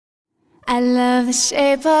I love the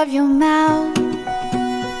shape of your mouth.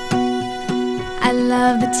 I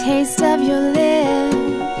love the taste of your lips.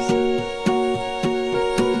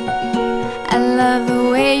 I love the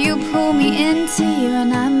way you pull me into you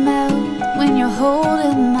and I melt when you're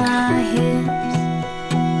holding my hips.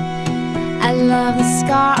 I love the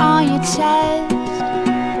scar on your chest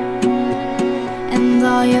and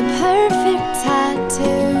all your perfect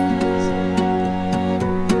tattoos.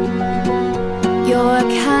 You're a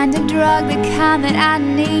kind of drug, the kind that I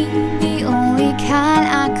need, the only kind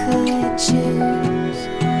I could choose.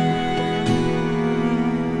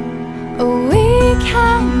 We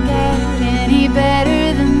can't get any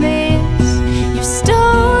better than this. You've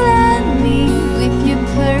stolen me with your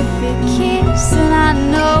perfect kiss, and I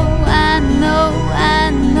know, I know,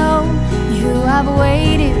 I know you I've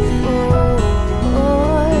waited for.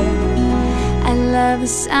 I love the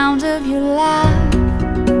sound of your laugh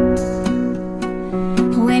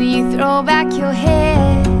when you throw back your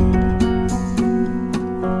head.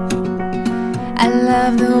 I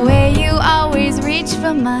love the way you always reach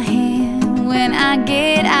for my hand when I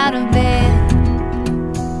get out of bed.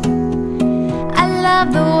 I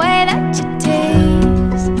love the way that you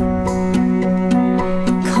taste,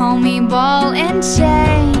 call me ball and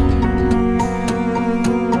chain,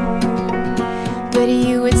 but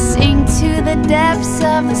you would sink to the depths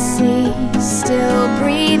of the sea, still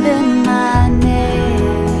breathing my name.